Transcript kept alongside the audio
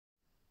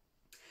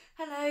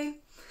Hello,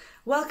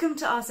 welcome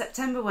to our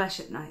September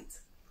worship night.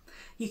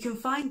 You can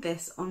find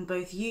this on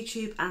both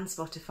YouTube and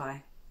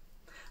Spotify.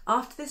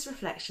 After this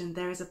reflection,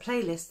 there is a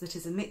playlist that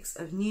is a mix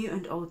of new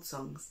and old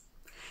songs.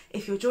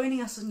 If you're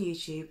joining us on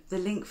YouTube, the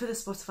link for the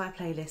Spotify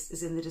playlist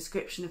is in the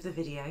description of the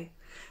video,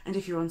 and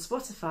if you're on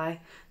Spotify,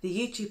 the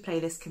YouTube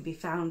playlist can be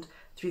found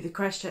through the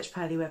Christchurch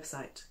Purley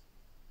website.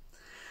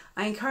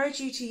 I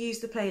encourage you to use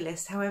the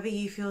playlist however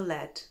you feel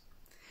led.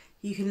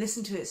 You can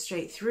listen to it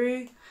straight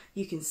through,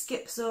 you can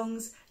skip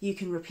songs, you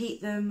can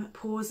repeat them,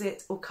 pause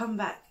it, or come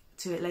back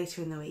to it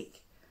later in the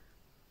week.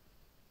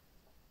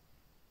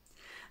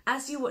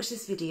 As you watch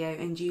this video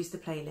and use the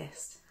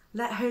playlist,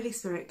 let Holy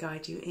Spirit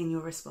guide you in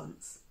your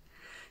response.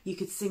 You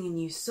could sing a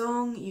new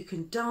song, you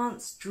can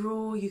dance,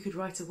 draw, you could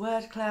write a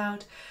word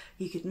cloud,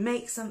 you could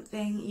make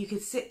something, you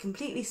could sit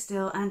completely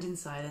still and in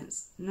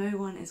silence. No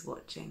one is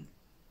watching.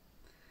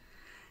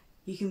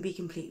 You can be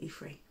completely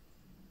free.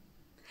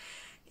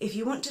 If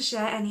you want to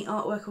share any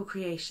artwork or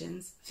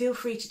creations, feel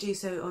free to do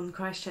so on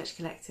Christchurch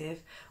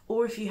Collective,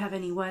 or if you have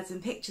any words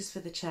and pictures for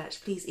the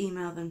church, please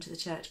email them to the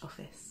church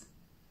office.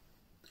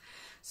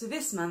 So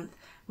this month,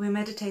 we're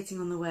meditating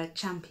on the word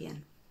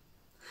champion.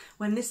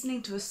 When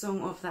listening to a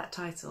song of that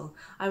title,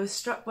 I was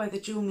struck by the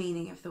dual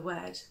meaning of the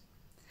word.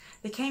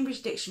 The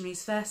Cambridge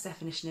Dictionary's first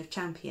definition of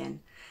champion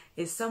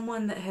is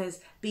someone that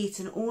has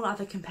beaten all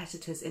other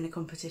competitors in a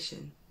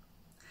competition.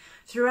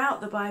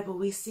 Throughout the Bible,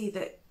 we see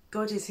that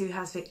God is who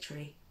has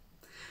victory.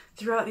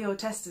 Throughout the Old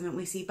Testament,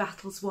 we see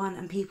battles won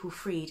and people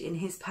freed in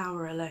his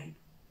power alone.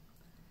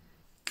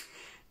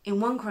 In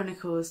 1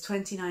 Chronicles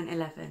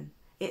 29:11,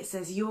 it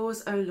says,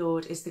 "Yours, O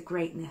Lord, is the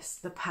greatness,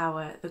 the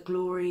power, the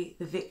glory,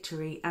 the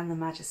victory, and the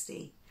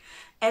majesty.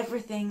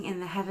 Everything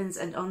in the heavens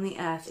and on the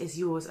earth is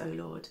yours, O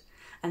Lord,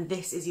 and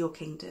this is your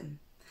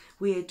kingdom.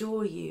 We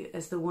adore you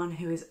as the one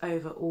who is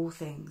over all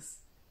things."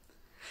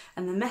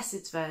 And the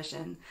Message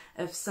version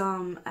of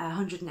Psalm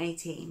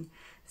 118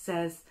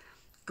 says,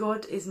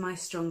 "God is my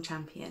strong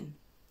champion.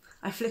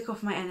 I flick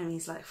off my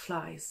enemies like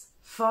flies.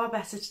 Far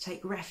better to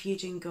take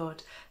refuge in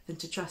God than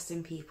to trust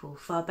in people.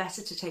 Far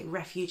better to take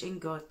refuge in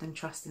God than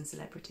trust in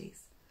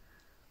celebrities."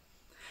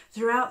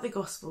 Throughout the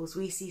Gospels,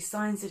 we see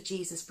signs of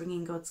Jesus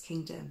bringing God's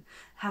kingdom,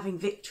 having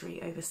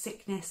victory over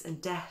sickness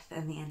and death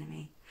and the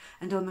enemy.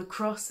 And on the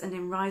cross and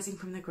in rising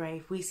from the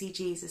grave, we see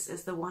Jesus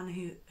as the one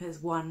who has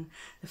won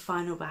the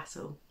final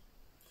battle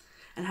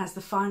and has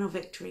the final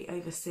victory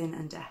over sin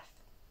and death.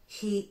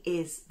 He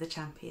is the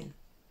champion.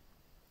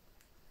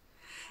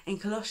 In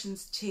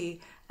Colossians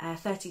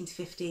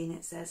 2:13-15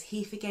 it says,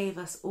 "He forgave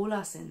us all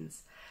our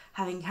sins,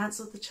 having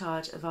cancelled the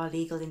charge of our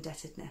legal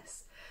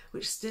indebtedness,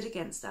 which stood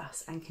against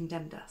us and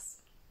condemned us.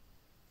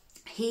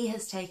 He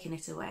has taken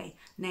it away,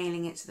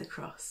 nailing it to the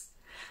cross.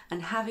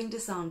 And having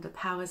disarmed the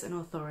powers and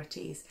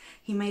authorities,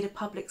 he made a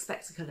public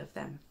spectacle of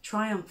them,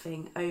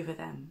 triumphing over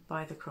them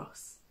by the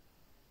cross."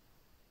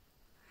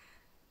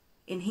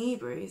 In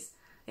Hebrews,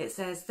 it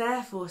says,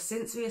 "Therefore,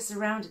 since we are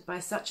surrounded by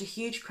such a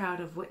huge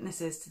crowd of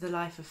witnesses to the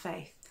life of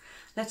faith,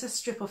 let us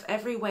strip off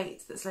every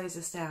weight that slows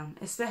us down,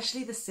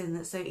 especially the sin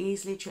that so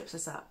easily trips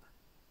us up.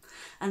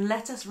 And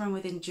let us run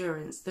with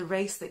endurance the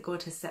race that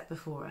God has set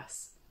before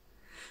us.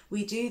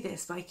 We do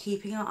this by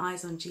keeping our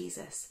eyes on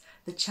Jesus,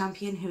 the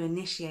champion who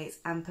initiates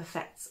and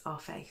perfects our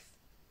faith."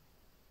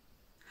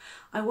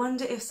 I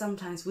wonder if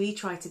sometimes we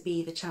try to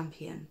be the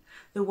champion,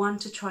 the one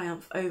to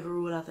triumph over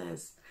all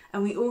others,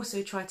 and we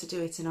also try to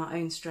do it in our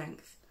own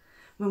strength,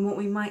 when what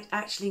we might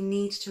actually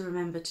need to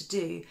remember to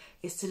do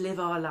is to live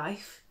our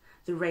life,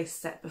 the race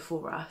set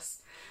before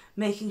us,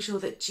 making sure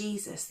that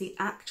Jesus, the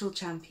actual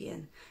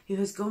champion, who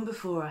has gone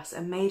before us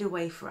and made a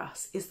way for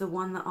us, is the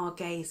one that our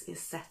gaze is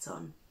set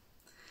on.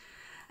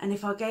 And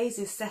if our gaze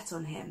is set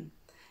on him,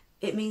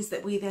 it means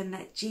that we then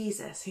let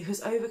Jesus, who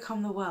has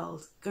overcome the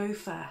world, go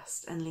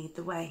first and lead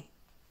the way.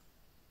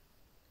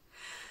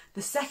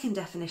 The second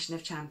definition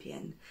of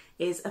champion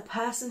is a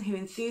person who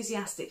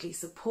enthusiastically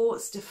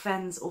supports,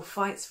 defends, or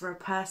fights for a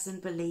person,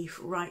 belief,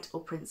 right, or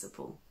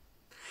principle.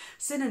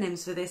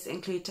 Synonyms for this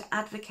include to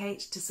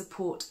advocate, to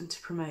support, and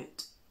to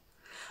promote.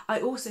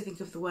 I also think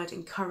of the word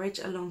encourage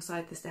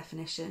alongside this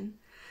definition.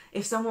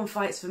 If someone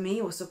fights for me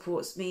or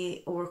supports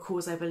me or a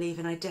cause I believe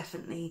in, I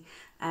definitely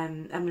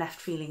am left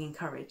feeling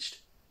encouraged.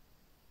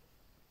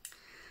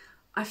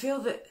 I feel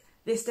that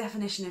this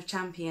definition of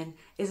champion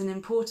is an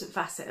important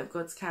facet of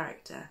God's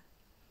character.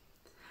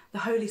 The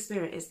Holy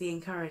Spirit is the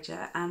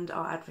encourager and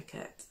our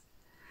advocate.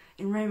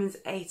 In Romans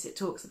 8 it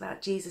talks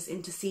about Jesus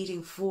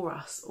interceding for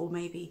us, or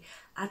maybe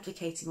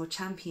advocating or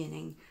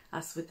championing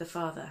us with the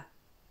Father.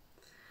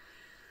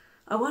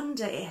 I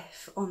wonder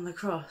if, on the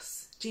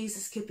cross,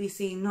 Jesus could be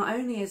seen not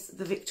only as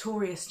the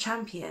victorious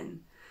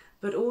champion,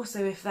 but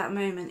also if that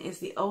moment is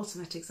the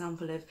ultimate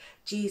example of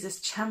Jesus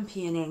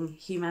championing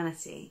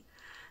humanity,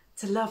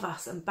 to love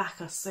us and back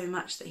us so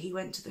much that he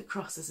went to the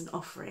cross as an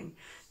offering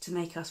to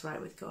make us right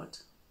with God.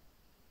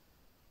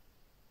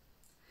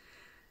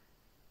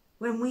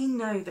 When we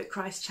know that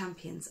Christ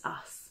champions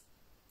us,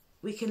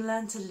 we can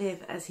learn to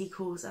live as he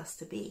calls us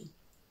to be.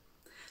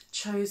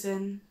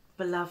 Chosen,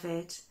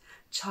 beloved,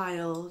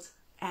 child,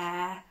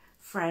 heir,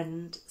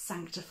 friend,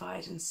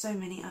 sanctified, and so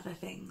many other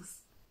things.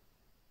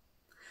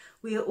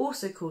 We are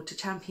also called to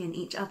champion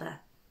each other.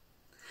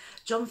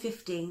 John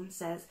 15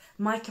 says,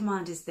 "My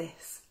command is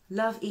this,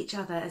 love each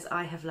other as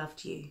I have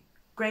loved you.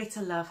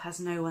 Greater love has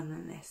no one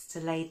than this, to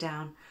lay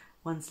down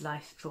one's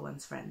life for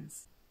one's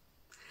friends."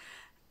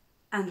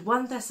 And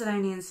 1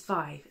 Thessalonians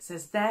 5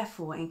 says,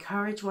 "Therefore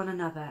encourage one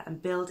another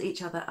and build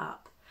each other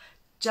up,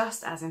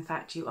 just as in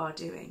fact you are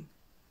doing."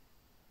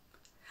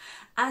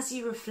 As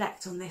you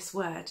reflect on this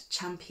word,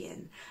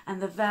 champion,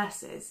 and the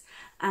verses,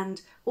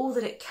 and all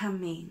that it can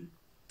mean,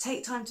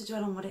 take time to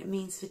dwell on what it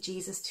means for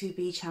Jesus to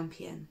be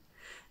champion,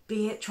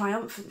 be it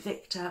triumphant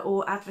victor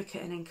or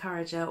advocate and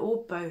encourager,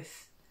 or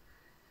both.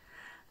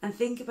 And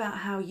think about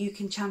how you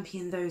can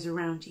champion those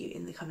around you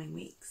in the coming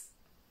weeks.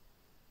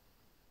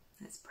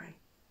 Let's pray.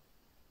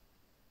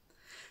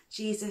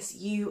 Jesus,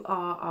 you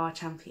are our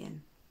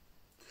champion.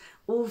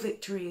 All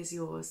victory is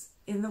yours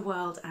in the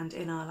world and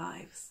in our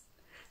lives.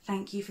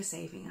 Thank you for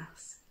saving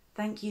us.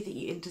 Thank you that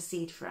you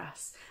intercede for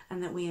us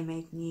and that we are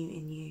made new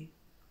in you.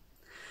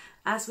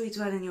 As we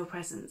dwell in your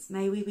presence,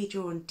 may we be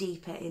drawn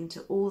deeper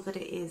into all that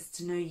it is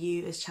to know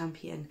you as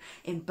champion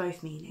in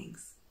both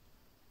meanings.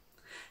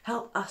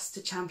 Help us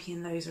to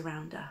champion those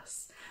around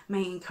us.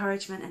 May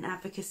encouragement and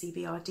advocacy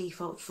be our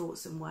default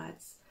thoughts and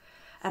words,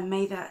 and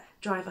may that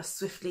drive us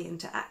swiftly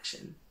into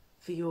action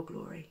for your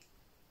glory.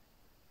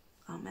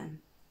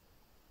 Amen.